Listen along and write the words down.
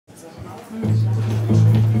Thank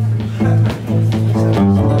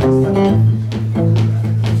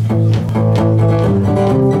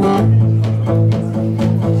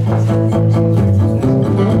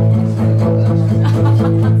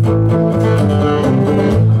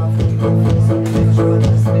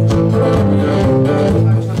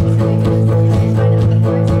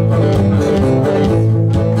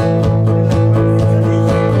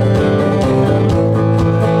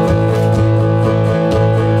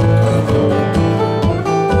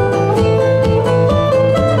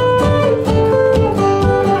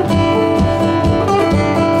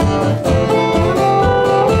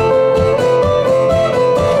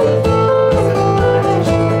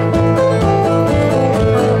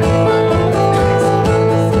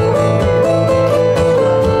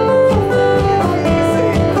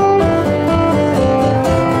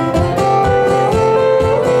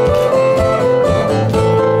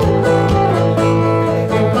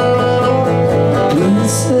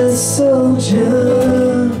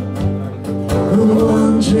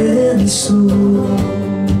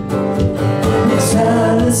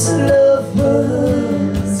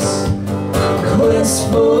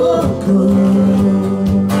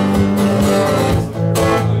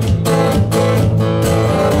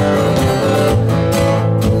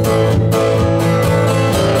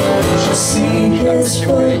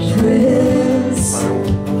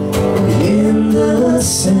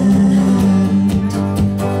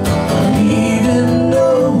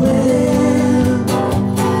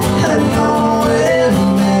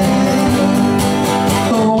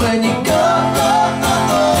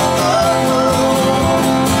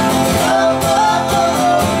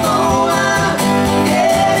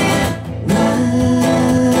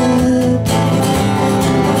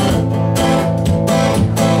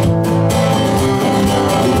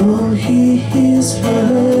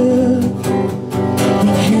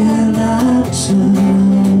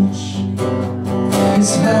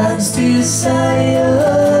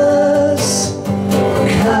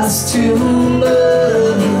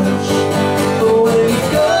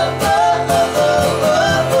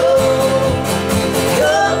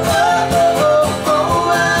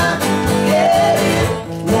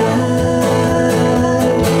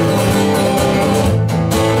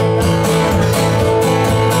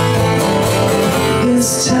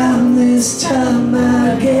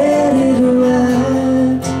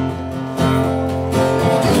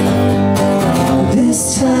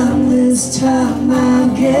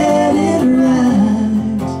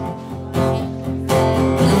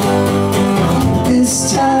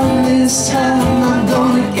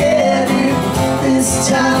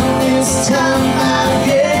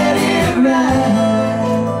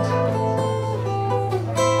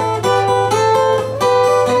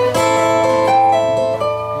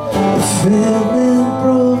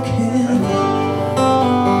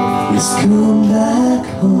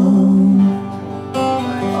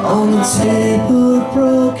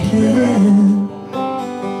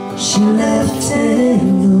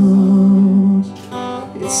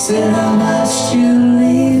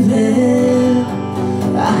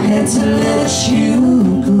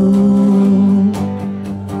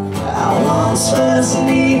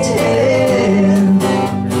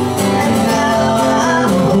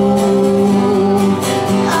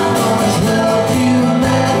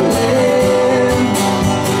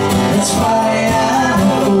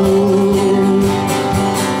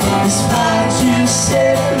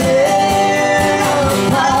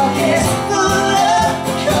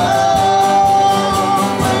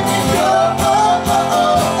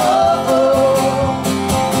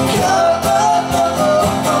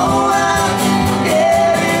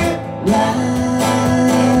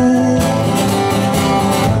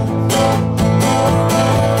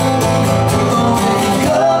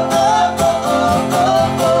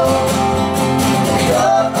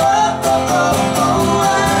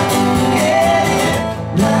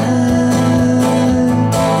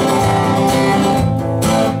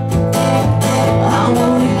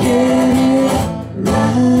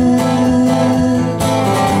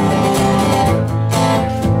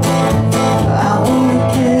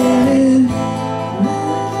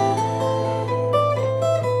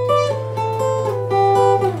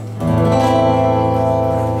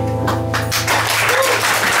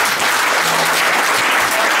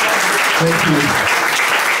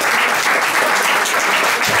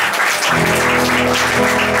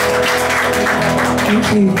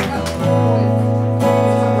you.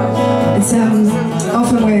 It's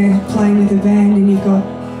often we're playing with a band and you've got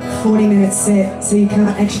 40-minute set, so you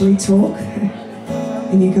can't actually talk,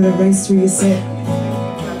 and you've got to race through your set.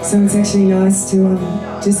 So it's actually nice to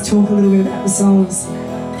just talk a little bit about the songs.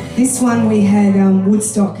 This one we had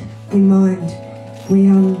Woodstock in mind. We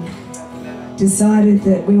decided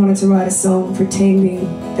that we wanted to write a song pretending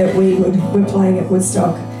that we're playing at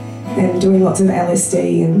Woodstock and doing lots of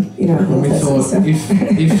LSD and, you know, all And we that sort of thought,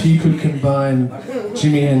 stuff. if you could combine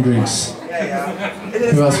Jimi Hendrix,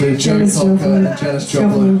 who else we had, Joe Janis Cocker Joplin. and Janis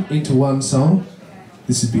Joplin into one song,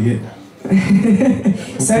 this would be it.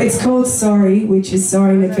 So it's called Sorry, which is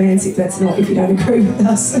sorry in advance if you don't agree with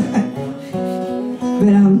us.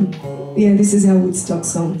 But yeah, this is our Woodstock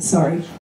song, Sorry.